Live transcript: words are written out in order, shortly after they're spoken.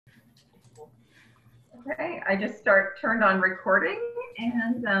Okay, I just turned on recording,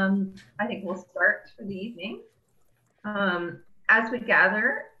 and I think we'll start for the evening. As we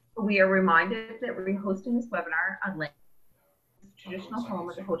gather, we are reminded that we're hosting this webinar on land, traditional home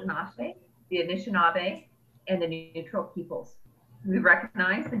of the Haudenosaunee, the Anishinaabe, and the Neutral peoples. We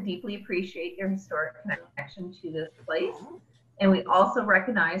recognize and deeply appreciate your historic connection to this place, and we also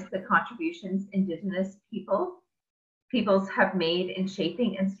recognize the contributions Indigenous peoples have made in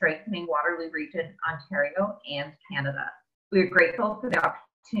shaping and strengthening Waterloo Region, Ontario, and Canada. We are grateful for the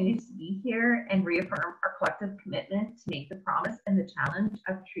opportunity to be here and reaffirm our collective commitment to make the promise and the challenge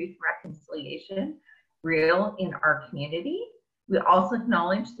of truth and reconciliation real in our community. We also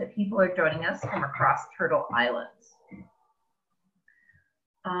acknowledge that people are joining us from across Turtle Islands.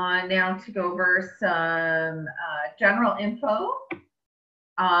 Now to go over some general info.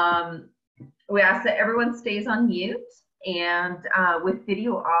 We ask that everyone stays on mute and with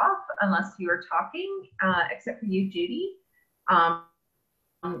video off unless you are talking, except for you, Judy.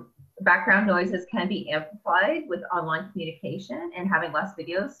 Background noises can be amplified with online communication, and having less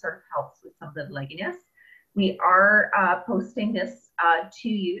videos sort of helps with some of the lagginess. We are posting this to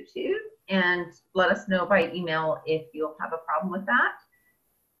YouTube, and let us know by email if you'll have a problem with that.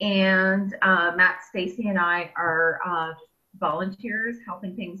 And Matt, Stacy, and I are volunteers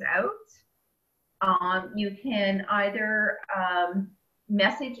helping things out. You can either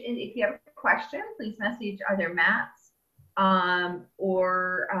message, if you have a question, please message either Matt's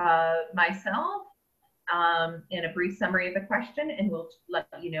or myself in a brief summary of the question, and we'll let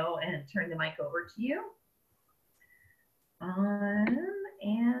you know and turn the mic over to you.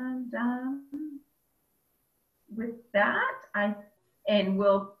 With that,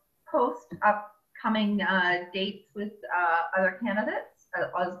 we'll post upcoming dates with other candidates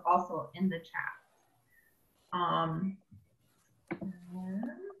also in the chat.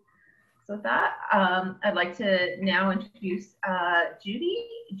 So that I'd like to now introduce Judy.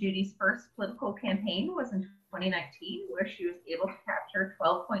 Judy's first political campaign was in 2019, where she was able to capture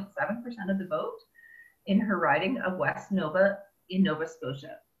 12.7% of the vote in her riding of West Nova in Nova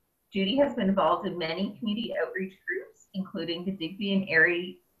Scotia. Judy has been involved in many community outreach groups, including the Digby and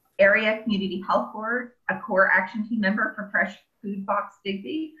Area Community Health Board, a core action team member for Fresh Food Box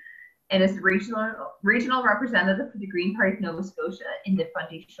Digby, and is regional representative for the Green Party of Nova Scotia in the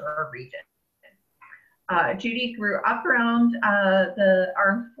Fundy Shore region. Judy grew up around the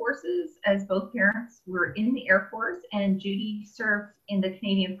armed forces, as both parents were in the Air Force, and Judy served in the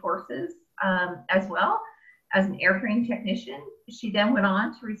Canadian Forces as well as an airframe technician. She then went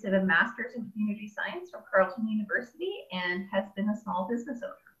on to receive a master's in community science from Carleton University and has been a small business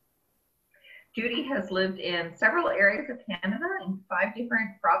owner. Judy has lived in several areas of Canada in 5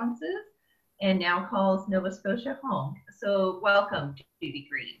 different provinces and now calls Nova Scotia home. So welcome, Judy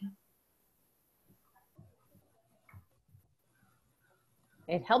Green.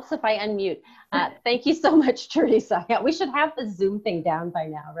 It helps if I unmute. Thank you so much, Teresa. Yeah, we should have the Zoom thing down by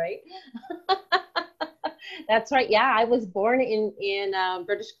now, right? That's right. Yeah, I was born in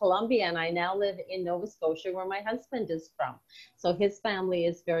British Columbia, and I now live in Nova Scotia, where my husband is from. So his family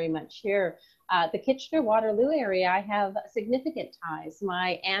is very much here. The Kitchener-Waterloo area, I have significant ties.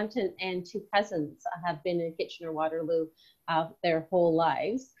 My aunt and 2 cousins have been in Kitchener-Waterloo their whole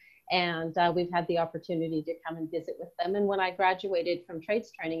lives. And we've had the opportunity to come and visit with them. And when I graduated from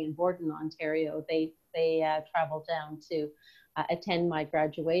trades training in Borden, Ontario, they traveled down to attend my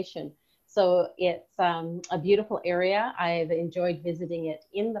graduation. So it's a beautiful area. I've enjoyed visiting it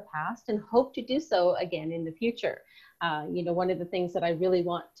in the past and hope to do so again in the future. You know, one of the things that I really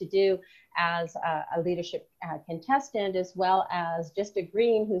want to do as a leadership contestant, as well as just a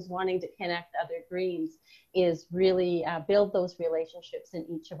Green who's wanting to connect other Greens, is really build those relationships in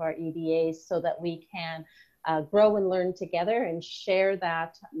each of our EDAs so that we can grow and learn together and share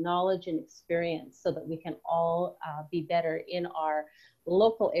that knowledge and experience so that we can all be better in our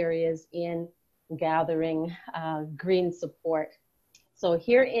local areas in gathering Green support. So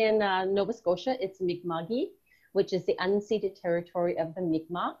here in Nova Scotia, it's Mi'kma'ki, which is the unceded territory of the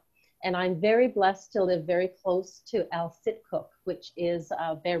Mi'kmaq. And I'm very blessed to live very close to Alsitcook, which is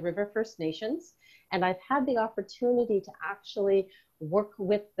Bear River First Nations. And I've had the opportunity to actually work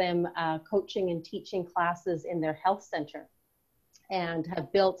with them coaching and teaching classes in their health center, and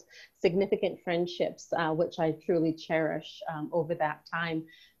have built significant friendships, which I truly cherish over that time.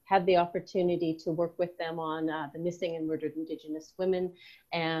 Had the opportunity to work with them on the missing and murdered Indigenous women.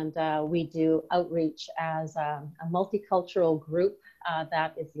 And we do outreach as a multicultural group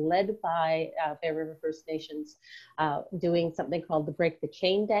that is led by Bear River First Nations, doing something called the Break the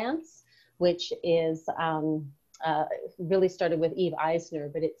Chain Dance, which is really started with Eve Eisner,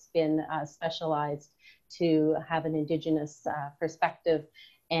 but it's been specialized to have an Indigenous perspective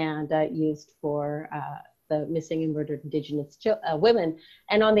and used for the missing and murdered Indigenous women.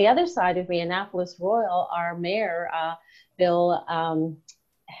 And on the other side of me, Annapolis Royal, our mayor, Bill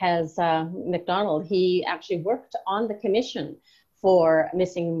McDonald, he actually worked on the commission for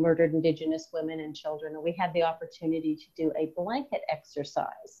missing and murdered Indigenous women and children. And we had the opportunity to do a blanket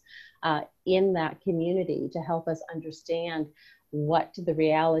exercise in that community to help us understand what the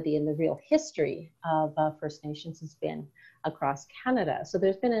reality and the real history of First Nations has been across Canada. So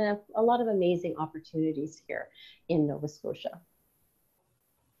there's been a lot of amazing opportunities here in Nova Scotia.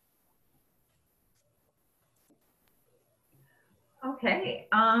 Okay,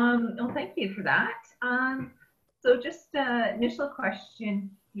 well, thank you for that. So just initial question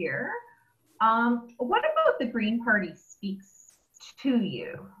here. What about the Green Party speaks to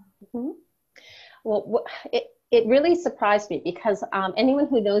you? Mm-hmm. Well, it really surprised me because anyone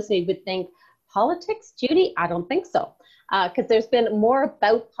who knows me would think, politics, Judy? I don't think so. Because there's been more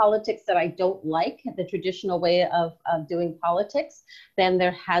about politics that I don't like, the traditional way of doing politics, than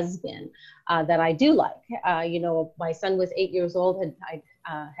there has been that I do like. You know, my son was 8 years old, I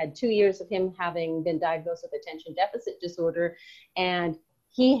had 2 years of him having been diagnosed with attention deficit disorder, and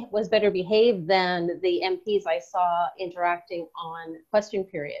he was better behaved than the MPs I saw interacting on question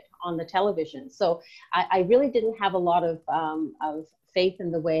period on the television. So I really didn't have a lot of faith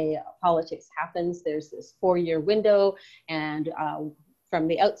in the way politics happens. There's this 4-year window, and from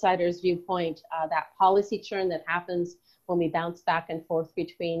the outsider's viewpoint, that policy churn that happens when we bounce back and forth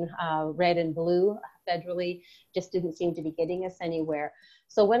between red and blue federally just didn't seem to be getting us anywhere.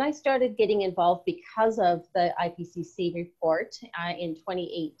 So when I started getting involved because of the IPCC report in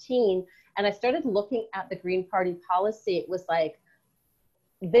 2018, and I started looking at the Green Party policy, it was like,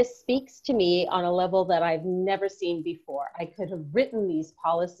 this speaks to me on a level that I've never seen before. I could have written these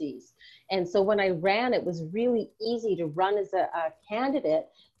policies. And so when I ran, it was really easy to run as a candidate,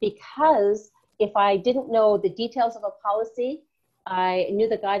 because if I didn't know the details of a policy, I knew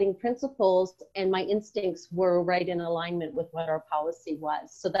the guiding principles, and my instincts were right in alignment with what our policy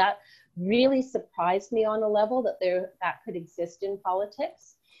was. So that really surprised me on a level that that could exist in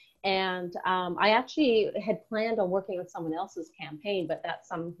politics. And I actually had planned on working on someone else's campaign, but that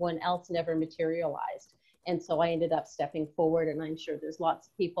someone else never materialized. And so I ended up stepping forward, and I'm sure there's lots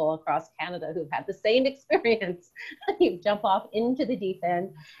of people across Canada who've had the same experience. You jump off into the deep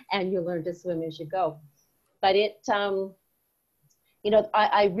end and you learn to swim as you go. But you know,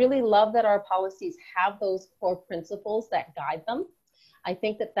 I really love that our policies have those core principles that guide them. I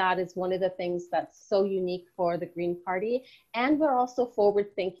think that that is one of the things that's so unique for the Green Party. And we're also forward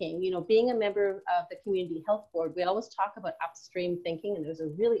thinking. You know, being a member of the Community Health Board, we always talk about upstream thinking, and there's a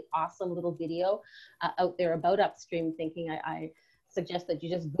really awesome little video out there about upstream thinking. I suggest that you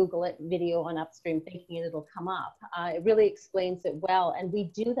just Google it, video on upstream thinking, and it'll come up. It really explains it well. And we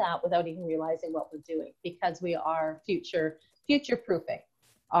do that without even realizing what we're doing, because we are future-proofing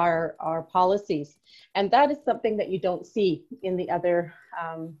our policies. And that is something that you don't see in the other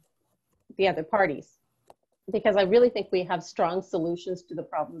parties, because I really think we have strong solutions to the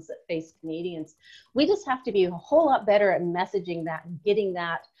problems that face Canadians. We just have to be a whole lot better at messaging that and getting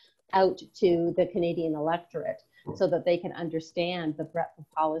that out to the Canadian electorate so that they can understand the breadth of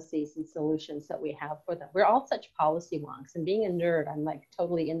policies and solutions that we have for them. We're all such policy wonks, and being a nerd, I'm like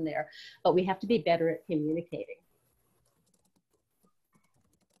totally in there, but we have to be better at communicating.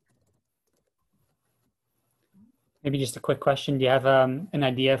 Maybe just a quick question. Do you have an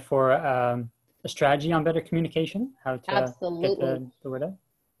idea for a strategy on better communication? How to Absolutely. Get the word out?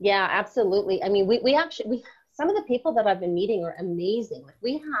 Yeah, absolutely. I mean, we actually, some of the people that I've been meeting are amazing. Like,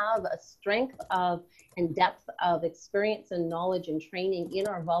 we have a strength of and depth of experience and knowledge and training in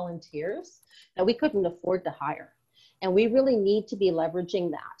our volunteers that we couldn't afford to hire. And we really need to be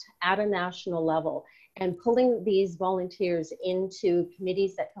leveraging that at a national level and pulling these volunteers into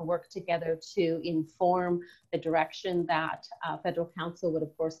committees that can work together to inform the direction that federal council would,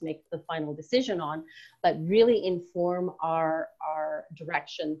 of course, make the final decision on, but really inform our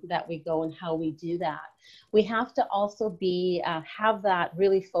direction that we go and how we do that. We have to also be have that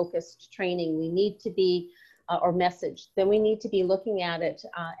really focused training. We need to be, or message, then we need to be looking at it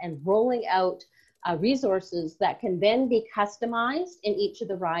and rolling out resources that can then be customized in each of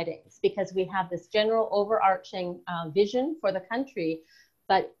the ridings, because we have this general overarching vision for the country,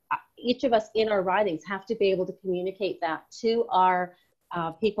 but each of us in our ridings have to be able to communicate that to our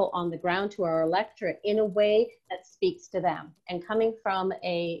people on the ground, to our electorate, in a way that speaks to them. And coming from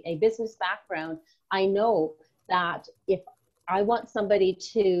a business background, I know that if I want somebody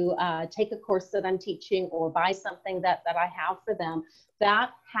to take a course that I'm teaching or buy something that I have for them,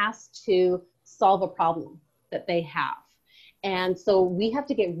 that has to solve a problem that they have. And so we have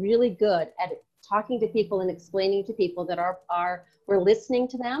to get really good at talking to people and explaining to people that we're listening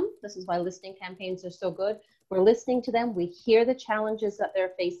to them. This is why listening campaigns are so good. We're listening to them, we hear the challenges that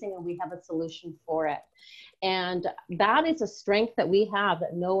they're facing, and we have a solution for it. And that is a strength that we have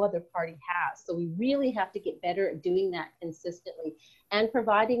that no other party has. So we really have to get better at doing that consistently and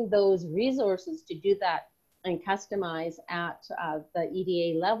providing those resources to do that and customize at the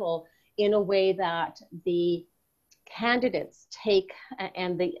EDA level in a way that the candidates take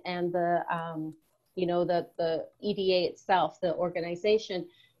and the you know, the EDA itself, the organization,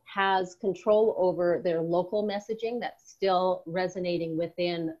 has control over their local messaging that's still resonating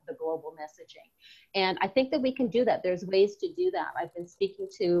within the global messaging. And I think that we can do that. There's ways to do that. I've been speaking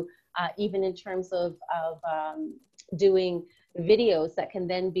to, even in terms of doing videos that can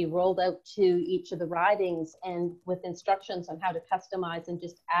then be rolled out to each of the ridings and with instructions on how to customize and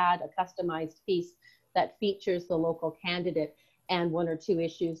just add a customized piece that features the local candidate and one or two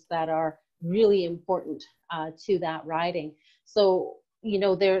issues that are really important to that riding. So, you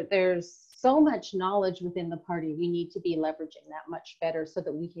know, there's so much knowledge within the party. We need to be leveraging that much better so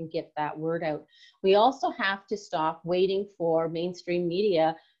that we can get that word out. We also have to stop waiting for mainstream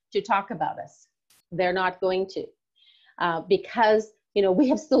media to talk about us. They're not going to, because, you know, we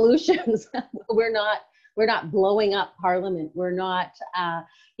have solutions. We're not blowing up Parliament. We're not,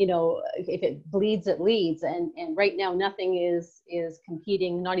 you know, if it bleeds, it leads. And right now, nothing is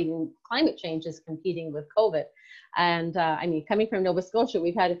competing, not even climate change is competing with COVID. And I mean, coming from Nova Scotia,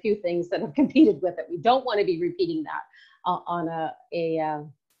 we've had a few things that have competed with it. We don't want to be repeating that on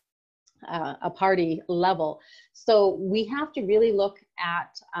a party level. So we have to really look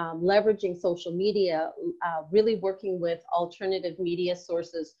at leveraging social media, really working with alternative media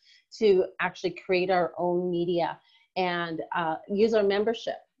sources to actually create our own media and use our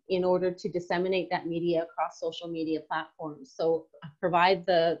membership in order to disseminate that media across social media platforms. So provide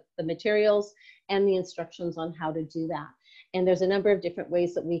the materials and the instructions on how to do that. And there's a number of different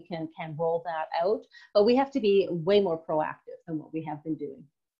ways that we can roll that out, but we have to be way more proactive than what we have been doing.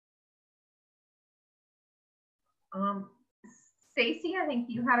 Stacey, I think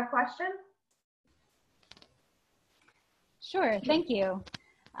you had a question. Sure, thank you.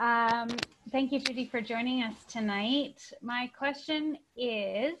 Thank you, Judy, for joining us tonight. My question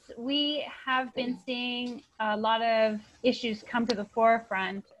is, we have been seeing a lot of issues come to the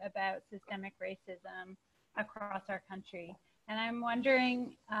forefront about systemic racism across our country. And I'm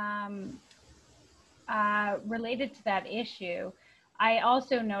wondering, related to that issue, I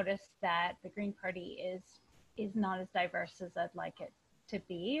also noticed that the Green Party is not as diverse as I'd like it to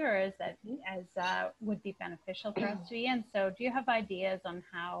be, or as would be beneficial for us to be. And so do you have ideas on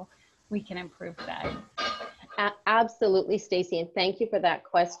how we can improve that? Absolutely, Stacey, and thank you for that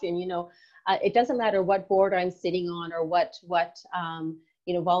question. You know, it doesn't matter what board I'm sitting on or what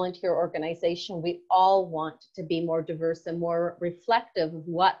you know, volunteer organization, we all want to be more diverse and more reflective of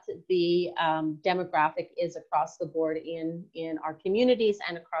what the demographic is across the board in our communities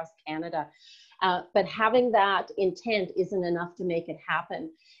and across Canada. But having that intent isn't enough to make it happen.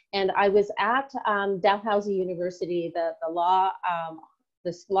 And I was at Dalhousie University, the law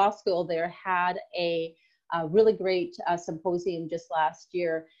school there had a really great symposium just last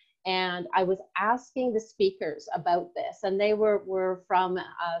year. And I was asking the speakers about this, and they were from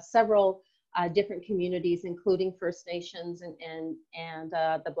several different communities, including First Nations and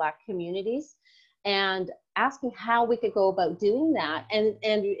the Black communities, and asking how we could go about doing that. And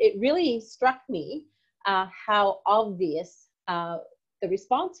it really struck me how obvious the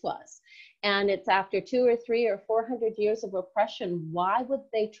response was. And it's after 200 or 300 or 400 years of oppression, why would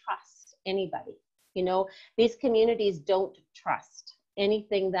they trust anybody? You know, these communities don't trust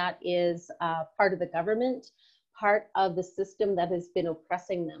anything that is part of the government, part of the system that has been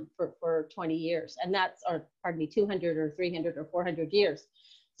oppressing them for 20 years. And that's, or pardon me, 200 or 300 or 400 years.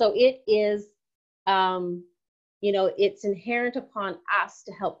 So it is, you know, it's inherent upon us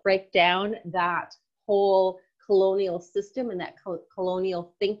to help break down that whole colonial system and that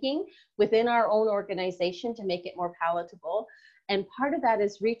colonial thinking within our own organization to make it more palatable. And part of that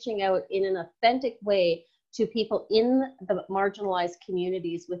is reaching out in an authentic way to people in the marginalized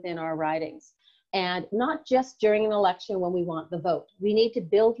communities within our ridings. And not just during an election when we want the vote. We need to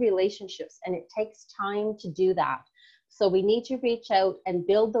build relationships, and it takes time to do that. So we need to reach out and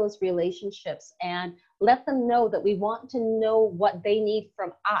build those relationships and let them know that we want to know what they need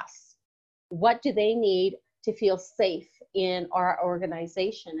from us. What do they need to feel safe in our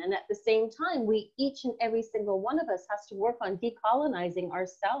organization. And at the same time, we, each and every single one of us, has to work on decolonizing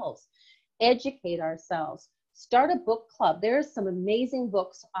ourselves, educate ourselves, start a book club. There are some amazing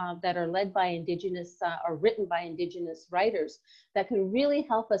books that are led by Indigenous or written by Indigenous writers that can really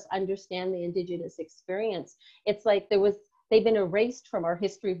help us understand the Indigenous experience. It's like they've been erased from our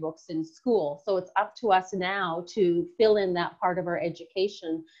history books in school. So it's up to us now to fill in that part of our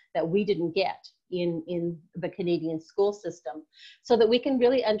education that we didn't get in the Canadian school system, so that we can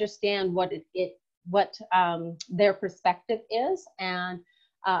really understand what their perspective is, and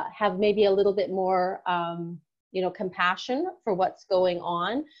have maybe a little bit more compassion for what's going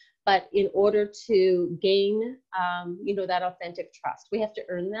on. But in order to gain that authentic trust, we have to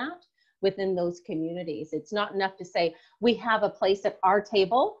earn that within those communities. It's not enough to say we have a place at our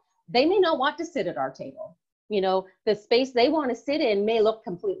table. They may not want to sit at our table. The space they want to sit in may look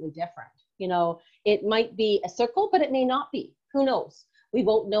completely different. It might be a circle, but it may not be. Who knows? We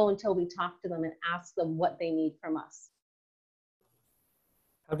won't know until we talk to them and ask them what they need from us.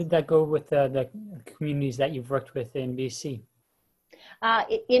 How did that go with the communities that you've worked with in BC?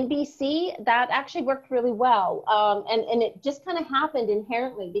 In BC, that actually worked really well. And it just kind of happened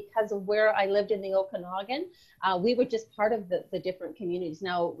inherently because of where I lived in the Okanagan. We were just part of the different communities.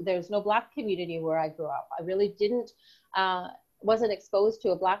 Now, there's no Black community where I grew up. I really wasn't exposed to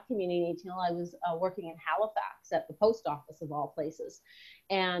a Black community until I was working in Halifax at the post office of all places,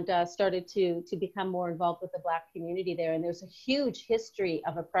 and started to become more involved with the Black community there. And there's a huge history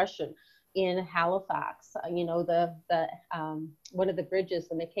of oppression in Halifax. One of the bridges,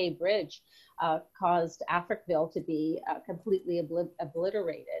 the McKay Bridge, caused Africville to be completely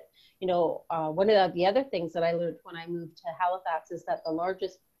obliterated. One of the other things that I learned when I moved to Halifax is that the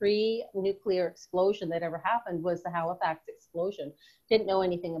largest pre-nuclear explosion that ever happened was the Halifax explosion. Didn't know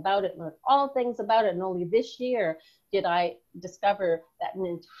anything about it, learned all things about it, and only this year did I discover that an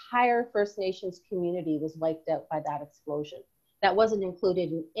entire First Nations community was wiped out by that explosion. That wasn't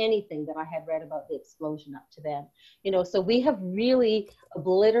included in anything that I had read about the explosion up to then. So we have really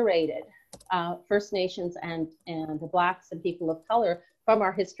obliterated First Nations and the Blacks and people of color from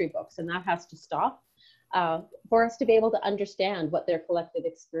our history books, and that has to stop for us to be able to understand what their collective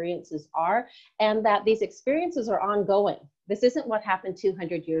experiences are, and that these experiences are ongoing. This isn't what happened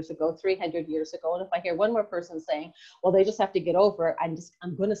 200 years ago, 300 years ago. And if I hear one more person saying, well, they just have to get over it,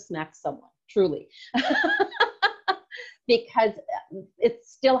 I'm going to smack someone, truly. Because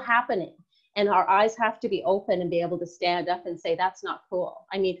it's still happening, and our eyes have to be open and be able to stand up and say, that's not cool.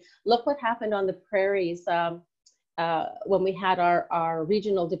 I mean, look what happened on the prairies when we had our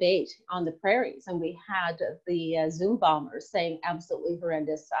regional debate on the prairies, and we had the Zoom bombers saying absolutely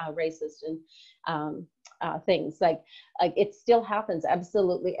horrendous racist and things. Like it still happens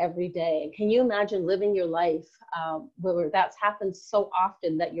absolutely every day. Can you imagine living your life where that's happened so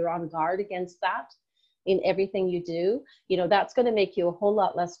often that you're on guard against that in everything you do? That's going to make you a whole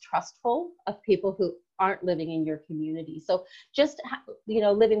lot less trustful of people who aren't living in your community. So just,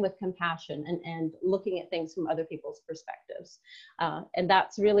 living with compassion and looking at things from other people's perspectives. And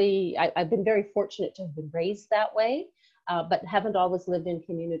that's really, I've been very fortunate to have been raised that way, but haven't always lived in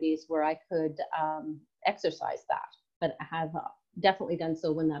communities where I could exercise that, but I have definitely done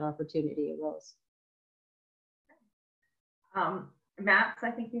so when that opportunity arose. Max, I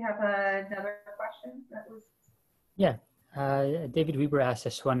think you have another question. Yeah, David Weber asked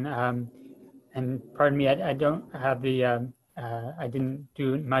this one, and pardon me, I don't have the, I didn't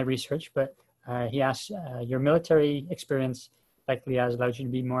do my research, but he asked, your military experience likely has allowed you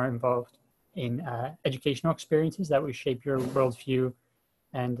to be more involved in educational experiences that would shape your worldview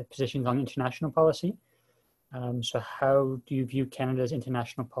and positions on international policy. So how do you view Canada's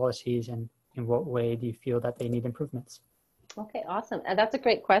international policies, and in what way do you feel that they need improvements? Okay, awesome. And that's a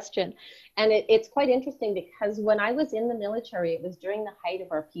great question. And it's quite interesting because when I was in the military, it was during the height of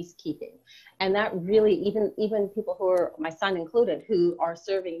our peacekeeping. And that really, even people who are, my son included, who are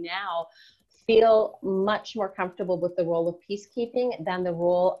serving now, feel much more comfortable with the role of peacekeeping than the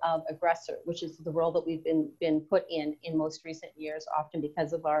role of aggressor, which is the role that we've been put in most recent years, often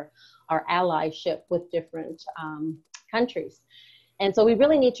because of our allyship with different countries. And so we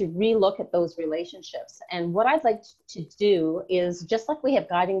really need to relook at those relationships. And what I'd like to do is, just like we have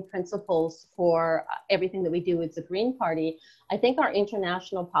guiding principles for everything that we do as the Green Party, I think our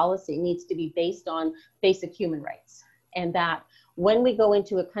international policy needs to be based on basic human rights. And that when we go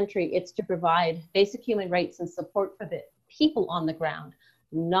into a country, it's to provide basic human rights and support for the people on the ground,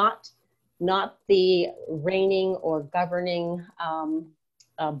 not the reigning or governing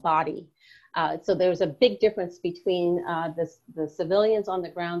body. So there's a big difference between the civilians on the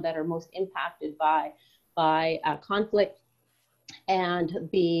ground that are most impacted by by conflict and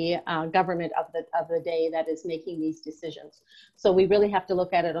the government of the day that is making these decisions. So we really have to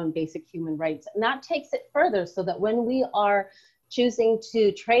look at it on basic human rights. And that takes it further, so that when we are choosing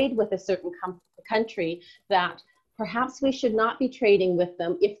to trade with a certain country, that perhaps we should not be trading with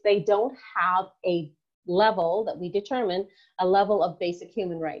them if they don't have a level that we determine, a level of basic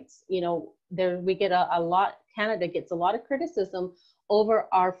human rights. You know, we get a lot, Canada gets a lot of criticism over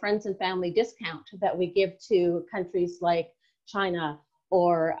our friends and family discount that we give to countries like China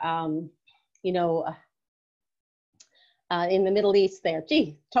or, you know, in the Middle East there.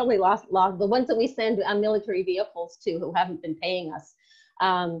 Gee, totally lost the ones that we send military vehicles to who haven't been paying us.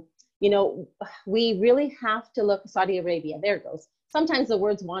 You know, we really have to look, Saudi Arabia, there it goes. Sometimes the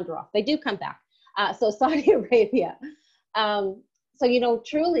words wander off, they do come back. So Saudi Arabia. So, you know,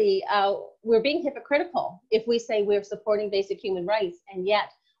 truly, we're being hypocritical if we say we're supporting basic human rights, and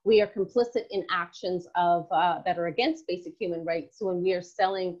yet we are complicit in actions of that are against basic human rights when we are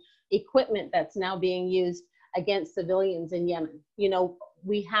selling equipment that's now being used against civilians in Yemen. You know,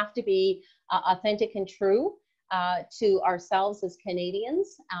 we have to be authentic and true to ourselves as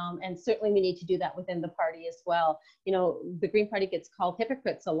Canadians, and certainly we need to do that within the party as well. You know, the Green Party gets called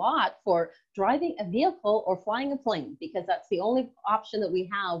hypocrites a lot for driving a vehicle or flying a plane, because that's the only option that we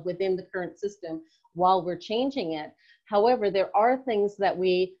have within the current system while we're changing it. However, there are things that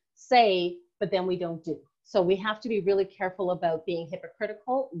we say, but then we don't do. So we have to be really careful about being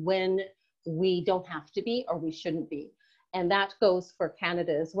hypocritical when we don't have to be, or we shouldn't be. And that goes for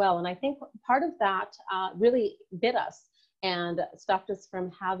Canada as well. And I think part of that really bit us and stopped us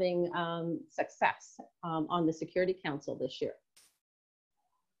from having success on the Security Council this year.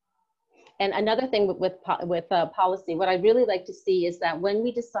 And another thing with policy, what I'd really like to see is that when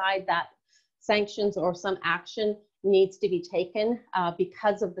we decide that sanctions or some action needs to be taken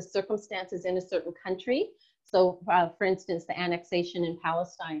because of the circumstances in a certain country. So for instance, the annexation in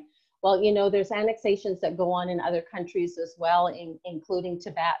Palestine. Well, you know, there's annexations that go on in other countries as well, including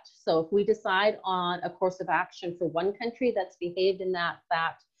Tibet. So if we decide on a course of action for one country that's behaved in that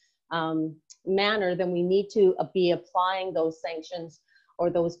manner, then we need to be applying those sanctions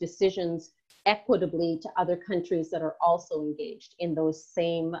or those decisions equitably to other countries that are also engaged in those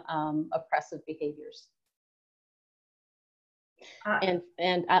same oppressive behaviors. And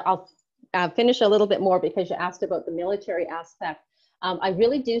I'll finish a little bit more because you asked about the military aspect. I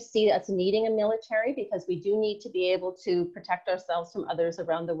really do see us needing a military, because we do need to be able to protect ourselves from others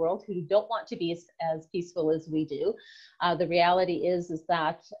around the world who don't want to be as peaceful as we do. The reality is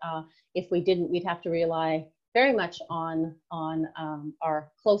that if we didn't, we'd have to rely very much on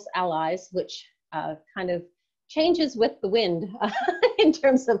our close allies, which kind of changes with the wind in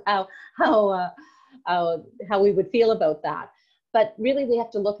terms of how we would feel about that. But really, we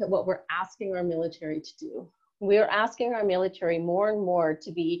have to look at what we're asking our military to do. We're asking our military more and more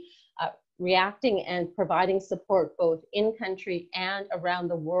to be reacting and providing support both in country and around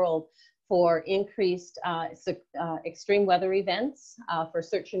the world for increased extreme weather events, for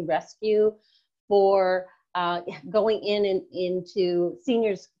search and rescue, for going into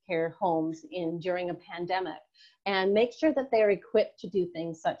seniors care homes during a pandemic, and make sure that they're equipped to do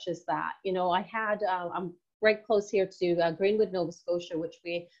things such as that. You know, I'm right close here to Greenwood, Nova Scotia, which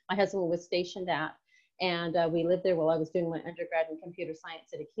my husband was stationed at. And we lived there while I was doing my undergrad in computer science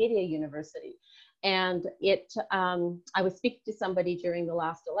at Acadia University. And I was speaking to somebody during the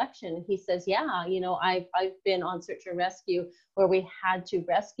last election. He says, yeah, you know, I've been on search and rescue where we had to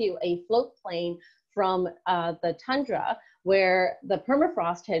rescue a float plane from the tundra where the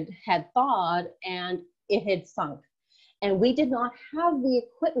permafrost had thawed and it had sunk. And we did not have the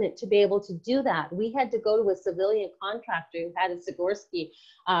equipment to be able to do that. We had to go to a civilian contractor who had a Sikorsky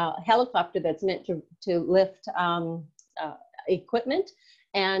helicopter that's meant to lift equipment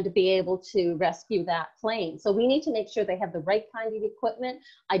and be able to rescue that plane. So we need to make sure they have the right kind of equipment.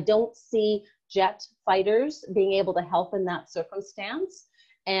 I don't see jet fighters being able to help in that circumstance.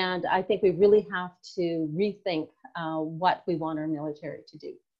 And I think we really have to rethink what we want our military to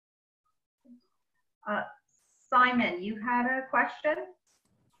do. Simon, you had a question?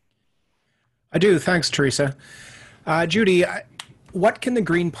 I do. Thanks, Teresa. Judy, what can the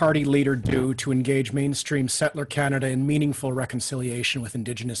Green Party leader do to engage mainstream settler Canada in meaningful reconciliation with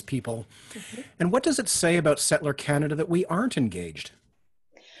Indigenous people? Mm-hmm. And what does it say about settler Canada that we aren't engaged?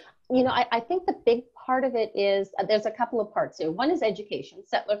 You know, I think the big part of it is, there's a couple of parts here. One is education.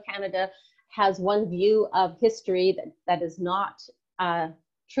 Settler Canada has one view of history that is not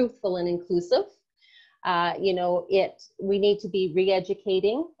truthful and inclusive. You know, we need to be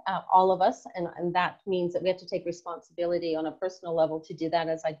re-educating all of us, and that means that we have to take responsibility on a personal level to do that,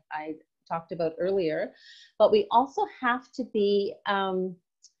 as I talked about earlier. But we also have to be,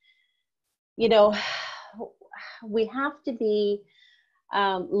 you know, we have to be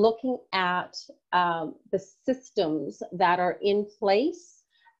looking at the systems that are in place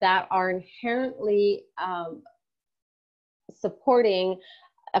that are inherently supporting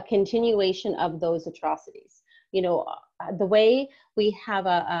a continuation of those atrocities. You know, the way we have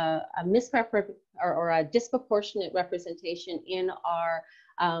a or a disproportionate representation in our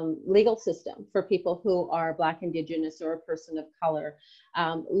legal system for people who are Black, Indigenous, or a person of color,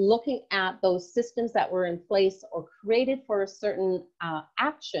 looking at those systems that were in place or created for a certain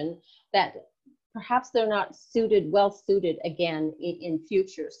action that perhaps they're not well suited again in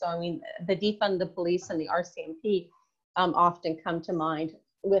future. So I mean, the defund the police and the RCMP often come to mind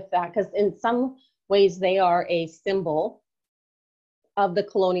with that, because in some ways they are a symbol of the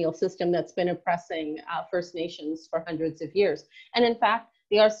colonial system that's been oppressing First Nations for hundreds of years. And in fact,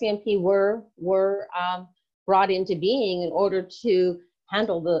 the RCMP were brought into being in order to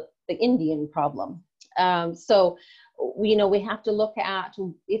handle the Indian problem. So, you know, we have to look at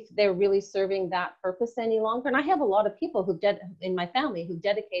if they're really serving that purpose any longer. And I have a lot of people in my family who've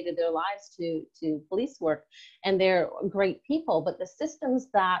dedicated their lives to police work, and they're great people, but the systems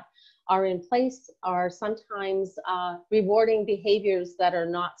that are in place are sometimes rewarding behaviors that are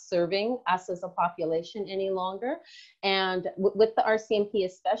not serving us as a population any longer. And with the RCMP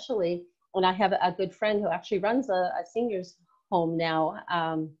especially, and I have a good friend who actually runs a seniors home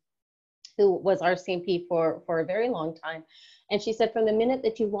now, who was RCMP for a very long time. And she said, from the minute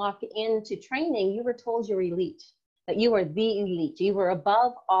that you walk into training, you were told you're elite, that you are the elite, you were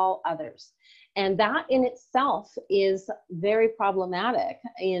above all others. And that in itself is very problematic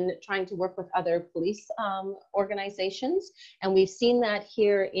in trying to work with other police organizations. And we've seen that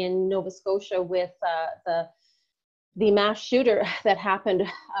here in Nova Scotia with the mass shooter that happened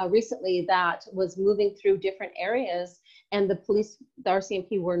recently, that was moving through different areas, and the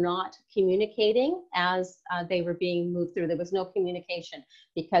RCMP were not communicating as they were being moved through. There was no communication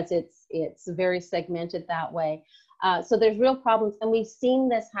because it's very segmented that way. So there's real problems, and we've seen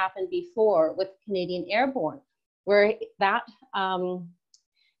this happen before with Canadian Airborne, where that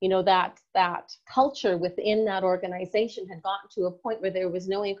you know, that culture within that organization had gotten to a point where there was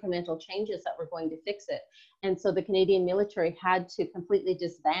no incremental changes that were going to fix it. And so the Canadian military had to completely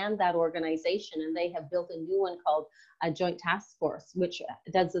disband that organization, and they have built a new one called a Joint Task Force, which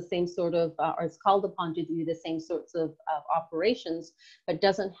does the same sort of, or is called upon to do the same sorts of operations, but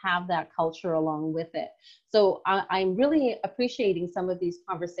doesn't have that culture along with it. So I'm really appreciating some of these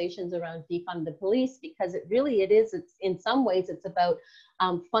conversations around defund the police, because it's in some ways, it's about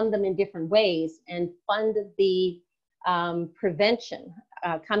fund them in different ways and fund the prevention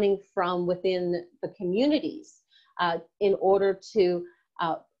coming from within the communities in order to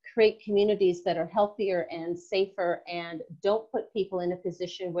create communities that are healthier and safer and don't put people in a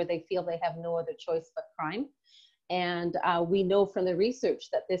position where they feel they have no other choice but crime. And we know from the research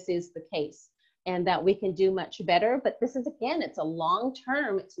that this is the case, and that we can do much better. But this is, again, it's a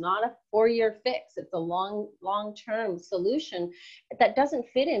long-term, it's not a 4-year fix, it's a long-term solution that doesn't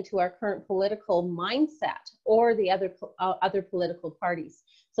fit into our current political mindset or the other political parties.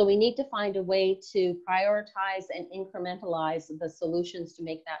 So we need to find a way to prioritize and incrementalize the solutions to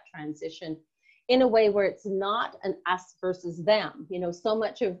make that transition in a way where it's not an us versus them. You know, so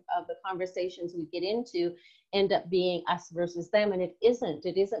much of the conversations we get into end up being us versus them, and it isn't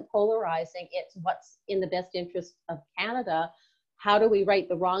polarizing. It's what's in the best interest of Canada. How do we right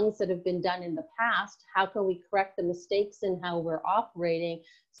the wrongs that have been done in the past? How can we correct the mistakes in how we're operating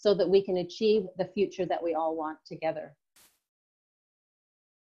so that we can achieve the future that we all want together?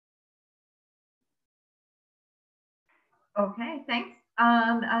 Okay, thanks.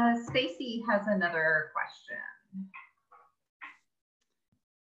 Stacy has another question.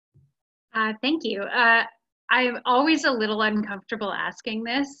 Thank you. I'm always a little uncomfortable asking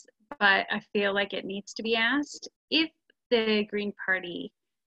this, but I feel like it needs to be asked. If the Green Party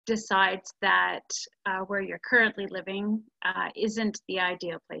decides that where you're currently living isn't the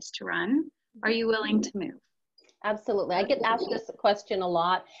ideal place to run, are you willing to move? Absolutely. I get asked this question a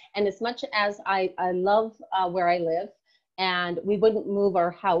lot. And as much as I love where I live, and we wouldn't move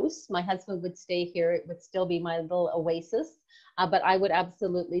our house, my husband would stay here, it would still be my little oasis. But I would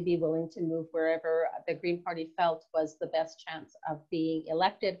absolutely be willing to move wherever the Green Party felt was the best chance of being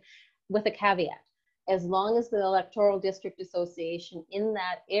elected, with a caveat. As long as the Electoral District Association in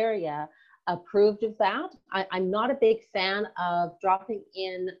that area approved of that. I'm not a big fan of dropping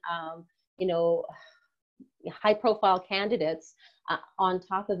in, you know, high profile candidates on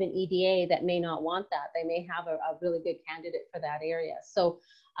top of an EDA that may not want that. They may have a really good candidate for that area. So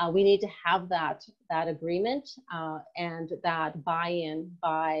we need to have that agreement and that buy-in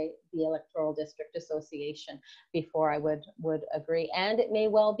by the Electoral District Association before I would agree. And it may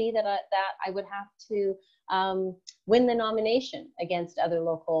well be that I would have to win the nomination against other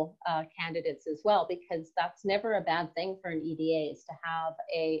local candidates as well, because that's never a bad thing for an EDA, is to have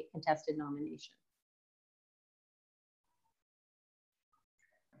a contested nomination.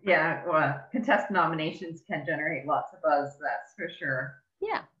 Yeah, well, contested nominations can generate lots of buzz, that's for sure.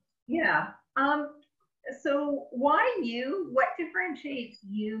 Yeah. Yeah. So why you? What differentiates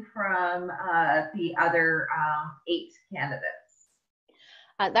you from the other 8 candidates?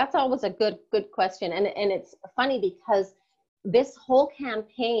 That's always a good question, and it's funny because this whole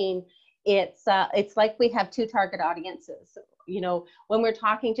campaign, it's like we have 2 target audiences. You know, when we're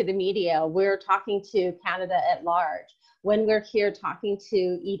talking to the media, we're talking to Canada at large. When we're here talking to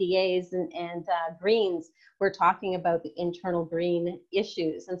EDAs and Greens, we're talking about the internal green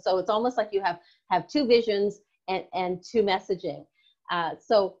issues. And so it's almost like you have 2 visions and 2 messaging.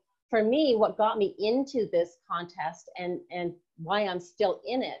 So for me, what got me into this contest and why I'm still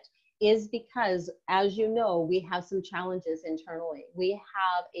in it is because, as you know, we have some challenges internally. We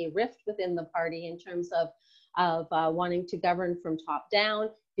have a rift within the party in terms of wanting to govern from top down,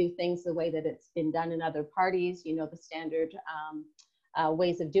 do things the way that it's been done in other parties, you know, the standard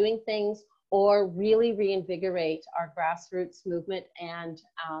ways of doing things, or really reinvigorate our grassroots movement and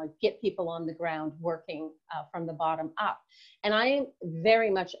get people on the ground working from the bottom up. And I am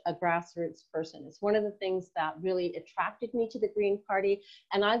very much a grassroots person. It's one of the things that really attracted me to the Green Party,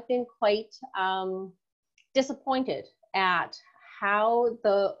 and I've been quite disappointed at how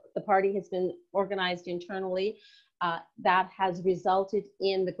the party has been organized internally. That has resulted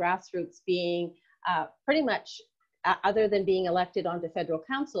in the grassroots being pretty much, other than being elected onto federal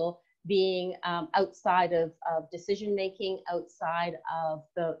council, being outside of decision making, outside of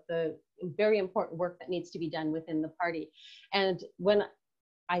the very important work that needs to be done within the party. And when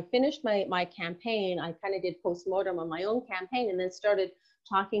I finished my campaign, I kind of did postmortem on my own campaign, and then started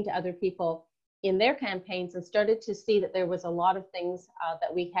talking to other people in their campaigns, and started to see that there was a lot of things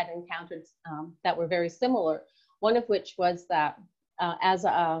that we had encountered that were very similar. One of which was that as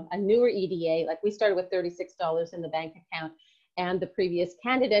a newer EDA, like we started with $36 in the bank account, and the previous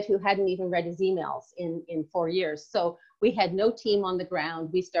candidate who hadn't even read his emails in 4 years. So we had no team on the ground.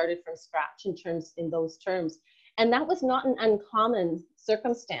 We started from scratch in those terms. And that was not an uncommon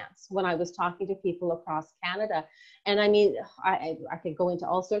circumstance when I was talking to people across Canada. And I mean, I could go into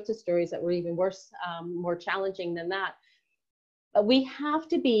all sorts of stories that were even worse, more challenging than that. But we have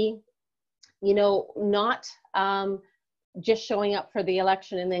to be, you know, not just showing up for the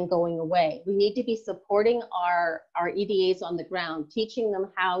election and then going away. We need to be supporting our EDAs on the ground, teaching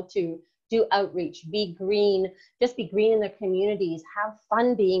them how to do outreach, be green, just be green in their communities, have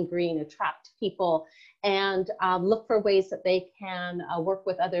fun being green, attract people, and look for ways that they can work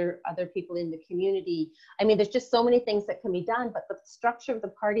with other people in the community. I mean, there's just so many things that can be done, but the structure of the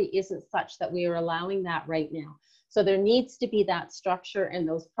party isn't such that we are allowing that right now. So there needs to be that structure and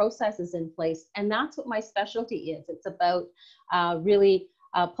those processes in place. And that's what my specialty is. It's about really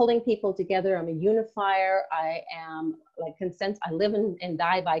pulling people together. I'm a unifier. I am like consensus. I live and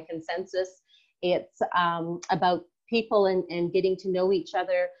die by consensus. It's about people and getting to know each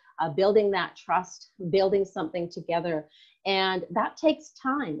other, building that trust, building something together. And that takes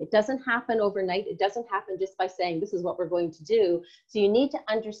time. It doesn't happen overnight. It doesn't happen just by saying, this is what we're going to do. So you need to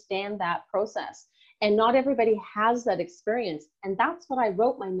understand that process. And not everybody has that experience. And that's what I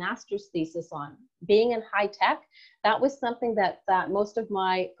wrote my master's thesis on. Being in high tech, that was something that most of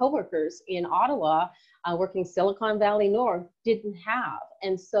my coworkers in Ottawa, working Silicon Valley North, didn't have.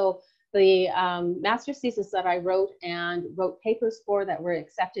 And so the master's thesis that I wrote and wrote papers for that were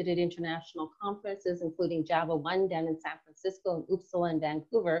accepted at international conferences, including Java 1 down in San Francisco and Uppsala and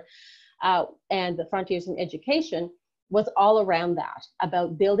Vancouver, and the Frontiers in Education, was all around that,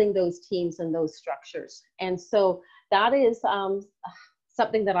 about building those teams and those structures. And so that is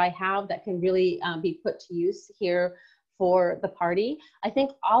something that I have that can really be put to use here for the party. I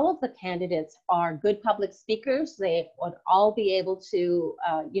think all of the candidates are good public speakers. They would all be able to,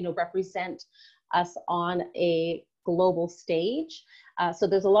 you know, represent us on a global stage. So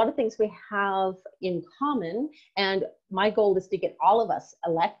there's a lot of things we have in common, and my goal is to get all of us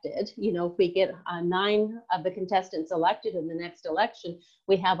elected. You know, if we get 9 of the contestants elected in the next election,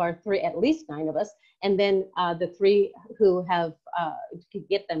 we have our 3, at least 9 of us, and then the 3 who have to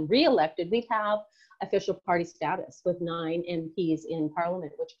get them re-elected, we have official party status with 9 MPs in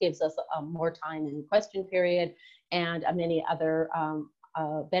Parliament, which gives us more time in question period and many other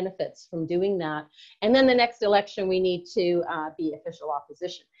benefits from doing that. And then the next election, we need to be official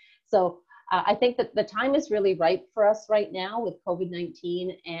opposition. So I think that the time is really ripe for us right now with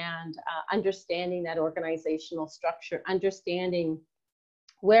COVID-19 and understanding that organizational structure, understanding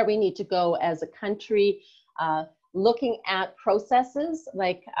where we need to go as a country, looking at processes.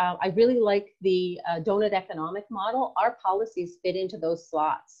 Like I really like the donut economic model. Our policies fit into those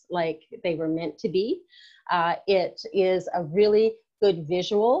slots like they were meant to be. It is a really good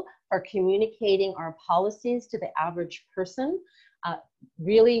visual for communicating our policies to the average person,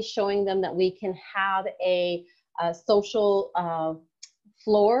 really showing them that we can have a social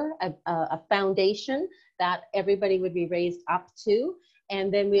floor, a foundation that everybody would be raised up to.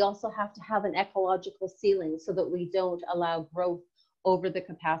 And then we also have to have an ecological ceiling so that we don't allow growth over the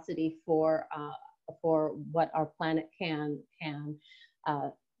capacity for what our planet can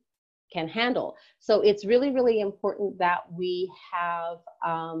handle. So it's really, really important that we have,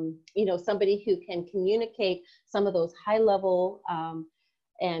 you know, somebody who can communicate some of those high level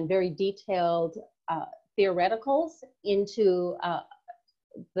and very detailed theoreticals into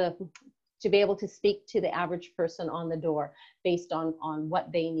to be able to speak to the average person on the door based on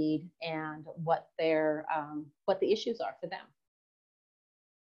what they need and what their what the issues are for them.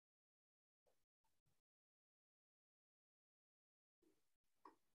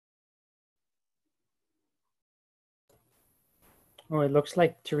 Oh, it looks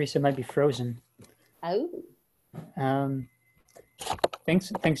like Teresa might be frozen. Oh.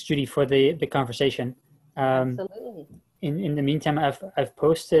 Thanks, Judy, for the conversation. Absolutely. In the meantime, I've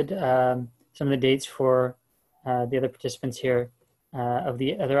posted some of the dates for the other participants here of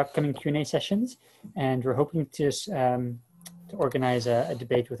the other upcoming Q&A sessions, and we're hoping to organize a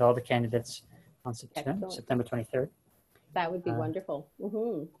debate with all the candidates on September 23rd. That would be wonderful.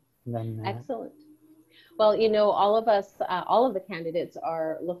 Mm-hmm. Then, excellent. Well, you know, all of us, all of the candidates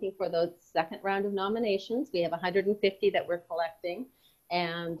are looking for the second round of nominations. We have 150 that we're collecting.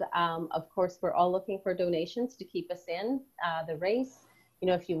 And of course, we're all looking for donations to keep us in the race. You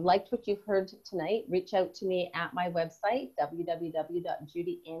know, if you liked what you've heard tonight, reach out to me at my website,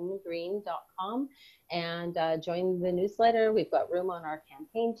 www.judygreen.com, and join the newsletter. We've got room on our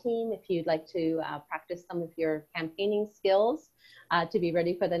campaign team if you'd like to practice some of your campaigning skills to be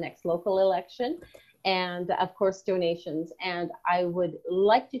ready for the next local election. And of course, donations. And I would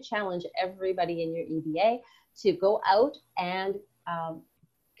like to challenge everybody in your EBA to go out and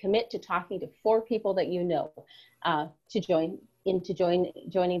commit to talking to 4 people that you know to joining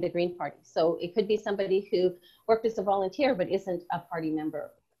the Green Party. So it could be somebody who worked as a volunteer but isn't a party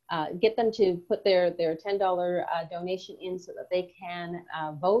member. Get them to put their $10 donation in so that they can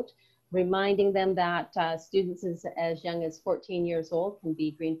vote, reminding them that students as young as 14 years old can be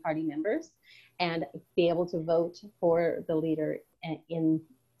Green Party members and be able to vote for the leader in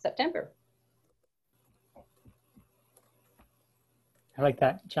September. I like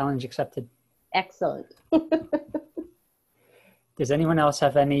that. Challenge accepted. Excellent. Does anyone else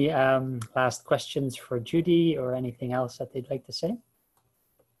have any last questions for Judy or anything else that they'd like to say?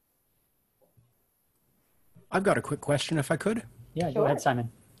 I've got a quick question if I could. Yeah, Sure. Go ahead,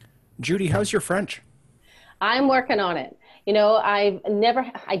 Simon. Judy, how's your French? I'm working on it. You know, I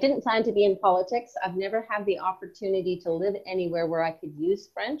didn't plan to be in politics. I've never had the opportunity to live anywhere where I could use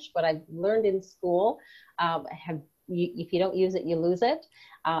French. What I've learned in school, if you don't use it, you lose it.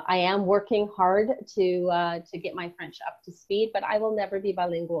 I am working hard to get my French up to speed, but I will never be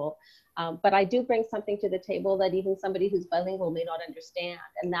bilingual. But I do bring something to the table that even somebody who's bilingual may not understand.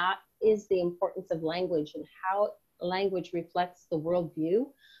 And that is the importance of language and how language reflects the worldview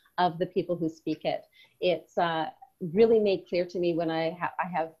of the people who speak it. It's really made clear to me when I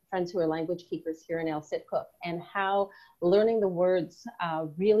have friends who are language keepers here in El Sitcook, and how learning the words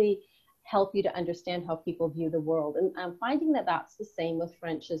really help you to understand how people view the world. And I'm finding that that's the same with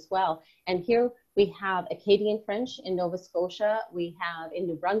French as well. And here we have Acadian French in Nova Scotia. We have in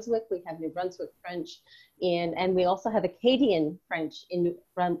New Brunswick, we have New Brunswick French and we also have Acadian French in,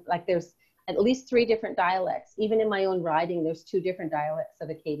 like there's at least 3 different dialects. Even in my own riding, there's 2 different dialects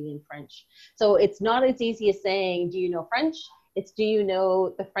of Acadian French. So it's not as easy as saying, do you know French? It's, do you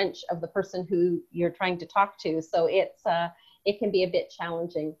know the French of the person who you're trying to talk to? So it's, it can be a bit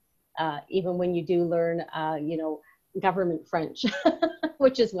challenging. Even when you do learn, you know, government French,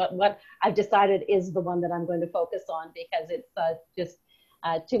 which is what I've decided is the one that I'm going to focus on, because it's just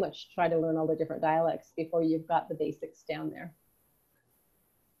too much to try to learn all the different dialects before you've got the basics down there.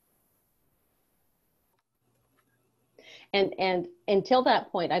 And until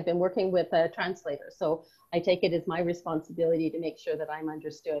that point, I've been working with a translator. So I take it as my responsibility to make sure that I'm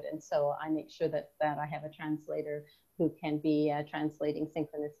understood. And so I make sure that I have a translator who can be translating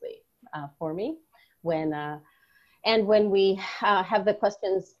synchronously for me. And when we have the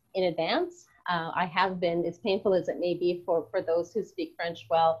questions in advance, I have been, as painful as it may be for those who speak French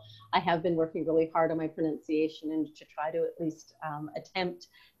well, I have been working really hard on my pronunciation and to try to at least attempt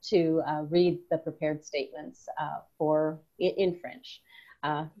to read the prepared statements in French.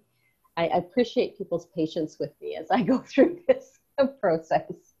 I appreciate people's patience with me as I go through this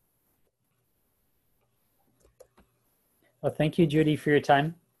process. Well, thank you, Judy, for your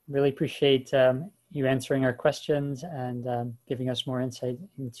time. Really appreciate you answering our questions and giving us more insight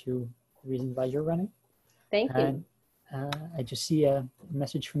into the reasons why you're running. Thank you. And I just see a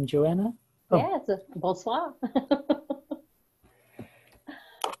message from Joanna. Oh. Yeah, it's a bonsoir.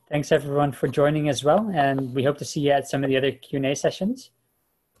 Thanks everyone for joining as well. And we hope to see you at some of the other Q&A sessions.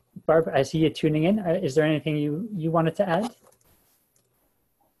 Barb, I see you tuning in. Is there anything you wanted to add?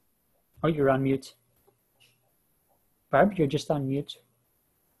 Oh, you're on mute. Barb, you're just on mute.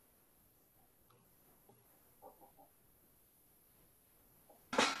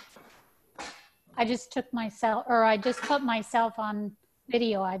 I just took myself, or I just put myself on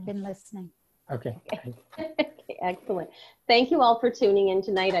video. I've been listening. Okay. Okay, excellent. Thank you all for tuning in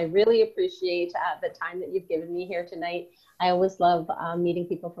tonight. I really appreciate the time that you've given me here tonight. I always love meeting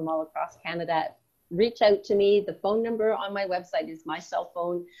people from all across Canada. Reach out to me. The phone number on my website is my cell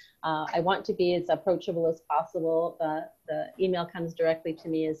phone. I want to be as approachable as possible. The email comes directly to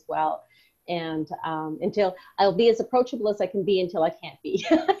me as well. And until I'll be as approachable as I can be until I can't be.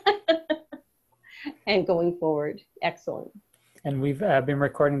 And going forward, excellent. And we've been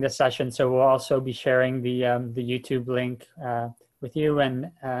recording this session, so we'll also be sharing the YouTube link with you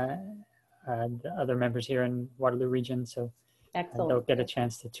and the other members here in Waterloo Region. So they'll get a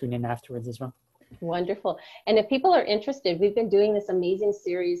chance to tune in afterwards as well. Wonderful. And if people are interested, we've been doing this amazing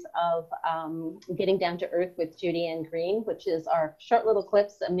series of Getting Down to Earth with Judy Green, which is our short little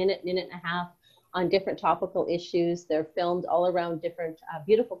clips, a minute, minute and a half, on different topical issues. They're filmed all around different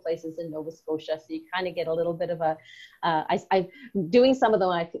beautiful places in Nova Scotia. So you kind of get a little bit of a, I'm doing some of them,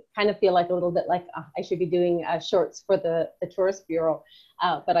 I kind of feel like a little bit like I should be doing shorts for the Tourist Bureau.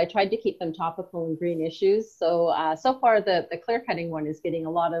 But I tried to keep them topical and green issues. So so far the clear cutting one is getting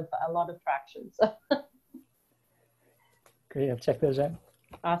a lot of traction. So. Great, I'll check those out.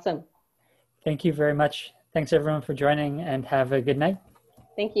 Awesome. Thank you very much. Thanks everyone for joining and have a good night.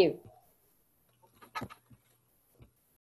 Thank you.